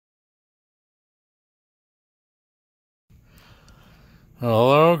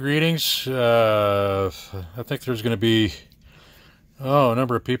Hello, greetings. I think there's going to be a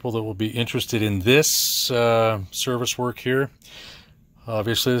number of people that will be interested in this service work here.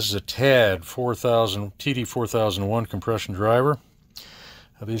 Obviously, this is a TD-4001 compression driver.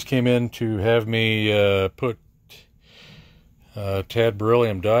 These came in to have me put TAD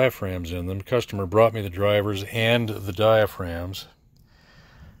beryllium diaphragms in them. The customer brought me the drivers and the diaphragms.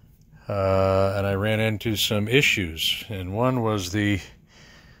 And I ran into some issues, and one was the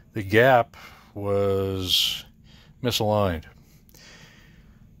gap was misaligned.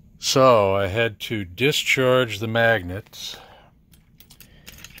 So I had to discharge the magnet,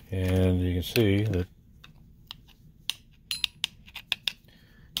 and you can see that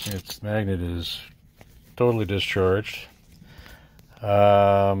its magnet is totally discharged.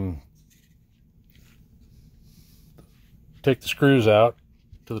 Take the screws out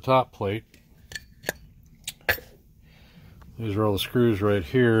to the top plate. These are all the screws right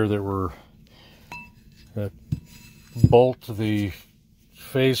here that bolt the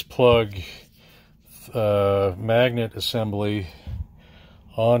phase plug magnet assembly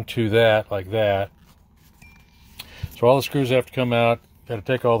onto that, like that. So all the screws have to come out. Got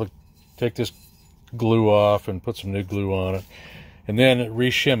to take this glue off and put some new glue on it, and then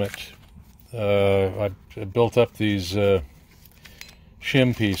reshim it. I built up these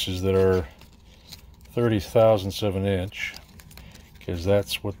shim pieces that are 30,000ths of an inch, because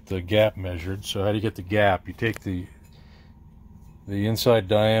that's what the gap measured. So how do you get the gap? You take the inside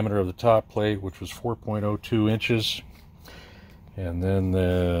diameter of the top plate, which was 4.02 inches, and then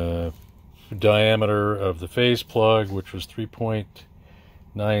the diameter of the phase plug, which was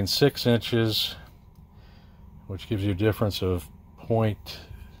 3.96 inches, which gives you a difference of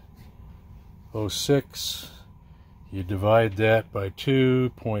 0.06. You divide that by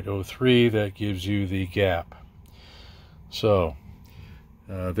 2.03, that gives you the gap. So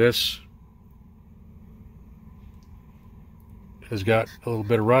this has got a little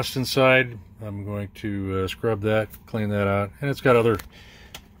bit of rust inside. I'm going to scrub that, clean that out, and it's got other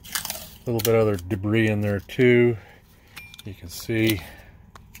debris in there too. You can see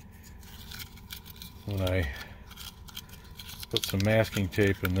when I put some masking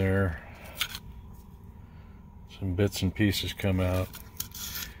tape in there, some bits and pieces come out,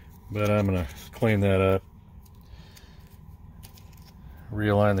 but I'm going to clean that up,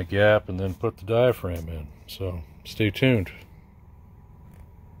 realign the gap, and then put the diaphragm in. So stay tuned.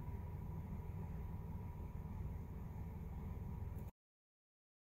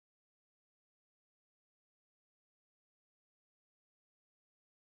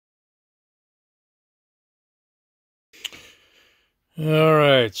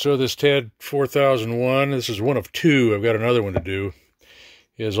 Alright, so this TAD-4001, this is one of two, I've got another one to do,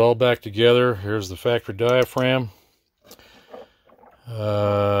 is all back together. Here's the factory diaphragm.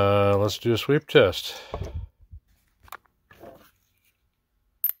 Let's do a sweep test.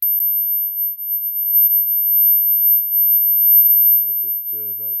 That's at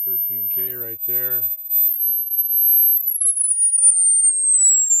about 13K right there.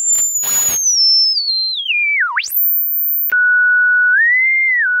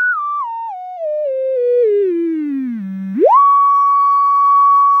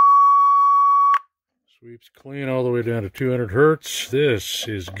 Sweeps clean all the way down to 200 hertz. This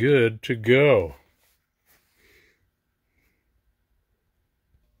is good to go.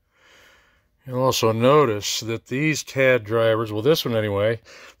 You'll also notice that these TAD drivers, well, this one anyway,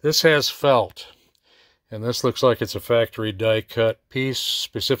 this has felt. And this looks like it's a factory die cut piece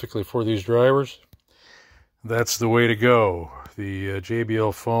specifically for these drivers. That's the way to go. The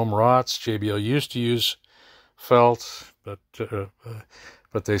JBL foam rots. JBL used to use felt, but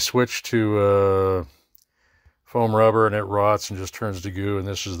they switched to foam rubber, and it rots and just turns to goo, and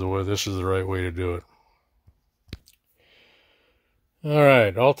this is the right way to do it. All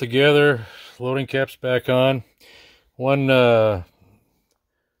right, all together, loading caps back on. One little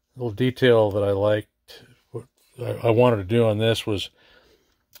detail that I liked, what I wanted to do on this was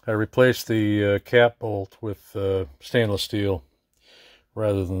I replaced the cap bolt with stainless steel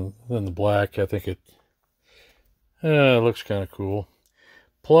rather than the black. I think it looks kind of cool.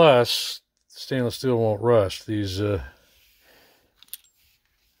 Plus, stainless steel won't rust. These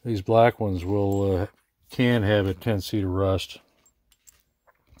black ones can have a tendency to rust.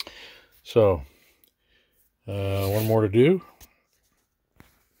 So one more to do.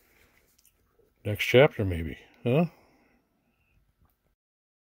 Next chapter maybe, huh?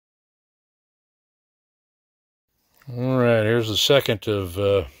 All right, here's the second of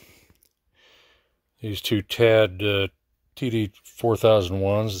these two TAD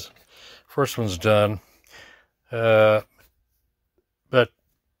TD-4001s. First one's done. But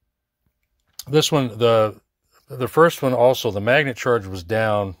this one, the first one also, the magnet charge was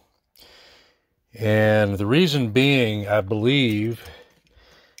down. And the reason being, I believe,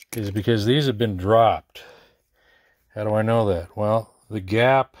 is because these have been dropped. How do I know that? Well, the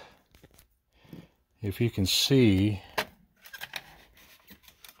gap, if you can see,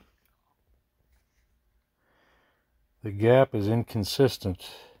 the gap is inconsistent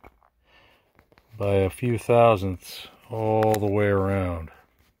by a few thousandths all the way around.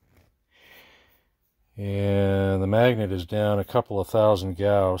 And the magnet is down a couple of thousand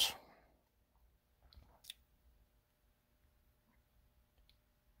Gauss.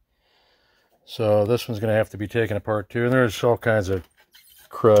 So this one's going to have to be taken apart too. And there's all kinds of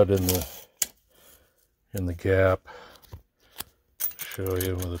crud in the gap. Show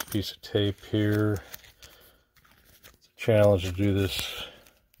you with a piece of tape here. It's a challenge to do this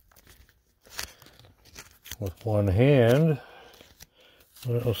with one hand.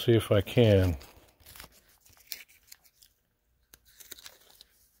 I'll see if I can.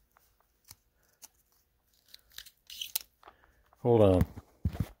 Hold on.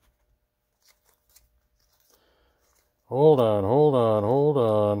 Hold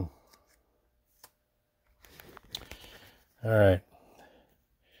on. All right.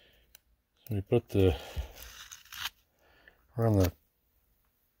 So we put run the,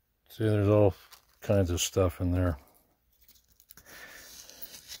 see, there's all kinds of stuff in there.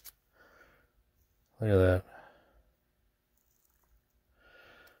 Look at that.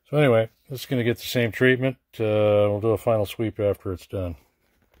 So anyway, this is going to get the same treatment. We'll do a final sweep after it's done.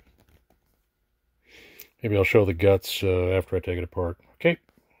 Maybe I'll show the guts after I take it apart. Okay.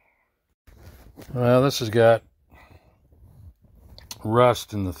 Well, this has got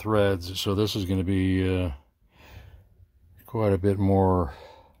rust in the threads, so this is going to be quite a bit more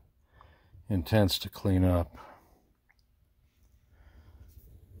intense to clean up.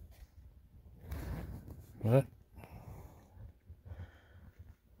 But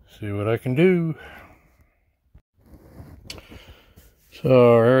see what I can do. So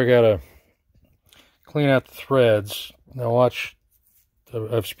here I gotta clean out the threads. Now watch,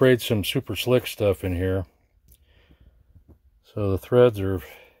 I've sprayed some super slick stuff in here, so the threads are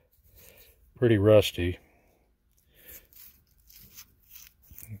pretty rusty.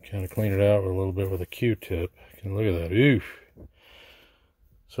 Kind of clean it out a little bit with a Q-tip. You can look at that. Oof.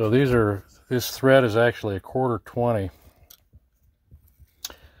 So this thread is actually a 1/4 20.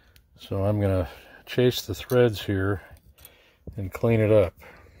 So I'm going to chase the threads here and clean it up.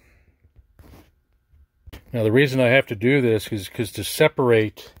 Now the reason I have to do this is because to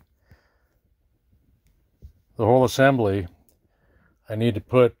separate the whole assembly, I need to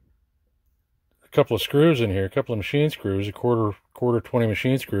put a couple of screws in here, a couple of machine screws, a quarter 20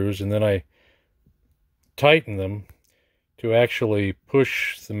 machine screws, and then I tighten them to actually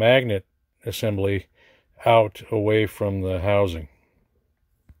push the magnet assembly out away from the housing.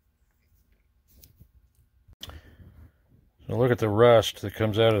 So look at the rust that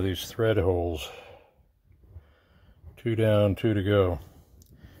comes out of these thread holes. 2 down, 2 to go.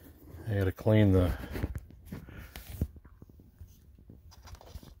 I gotta clean the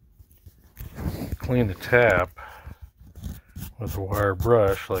tap with a wire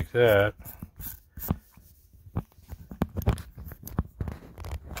brush like that.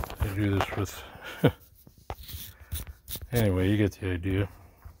 I do this with anyway, you get the idea.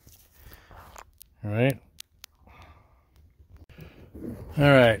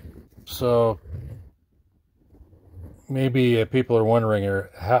 Alright, so maybe people are wondering,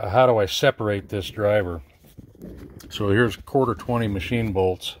 how do I separate this driver? So here's 1/4 20 machine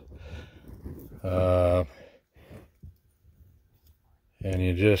bolts, and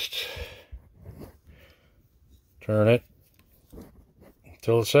you just turn it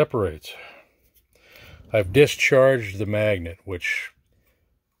until it separates. I've discharged the magnet, which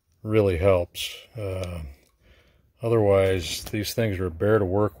really helps. Otherwise, these things are a bear to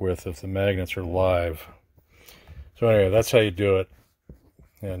work with if the magnets are live. So anyway, that's how you do it.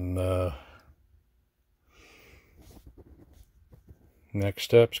 And next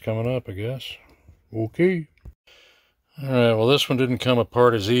step's coming up, I guess. Okay. Alright, well this one didn't come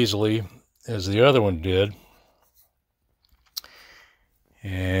apart as easily as the other one did.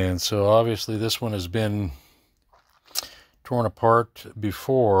 And so obviously this one has been torn apart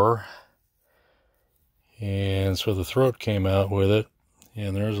before. And so the throat came out with it.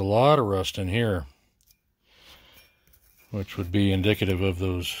 And there's a lot of rust in here, which would be indicative of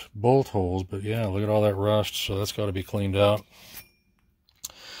those bolt holes. But yeah, look at all that rust. So that's got to be cleaned out.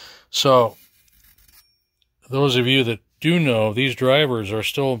 So those of you that do know, these drivers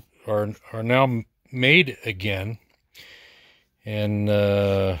are now made again, And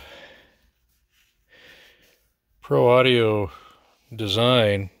Pro Audio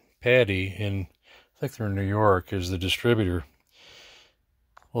Design, Patty, I think they're in New York, is the distributor.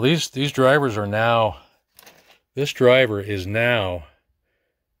 Well, these drivers are now, this driver is now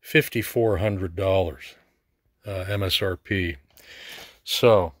 $5,400 MSRP.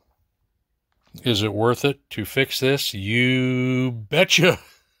 So, is it worth it to fix this? You betcha!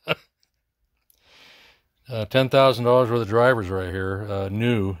 $10,000 worth of drivers right here,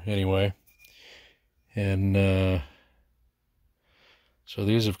 new anyway. And so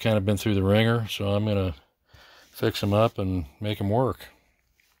these have kind of been through the ringer, so I'm going to fix them up and make them work.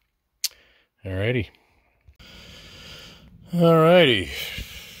 Alrighty. Alrighty.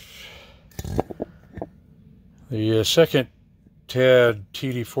 The second TAD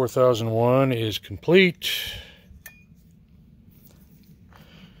TD-4001 is complete.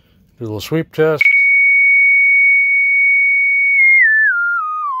 Do a little sweep test.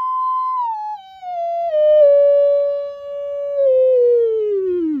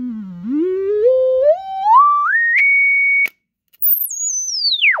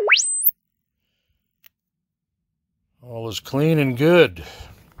 All is clean and good.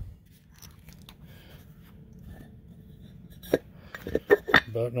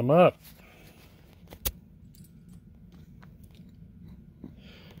 Button them up.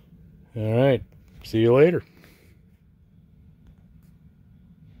 All right. See you later.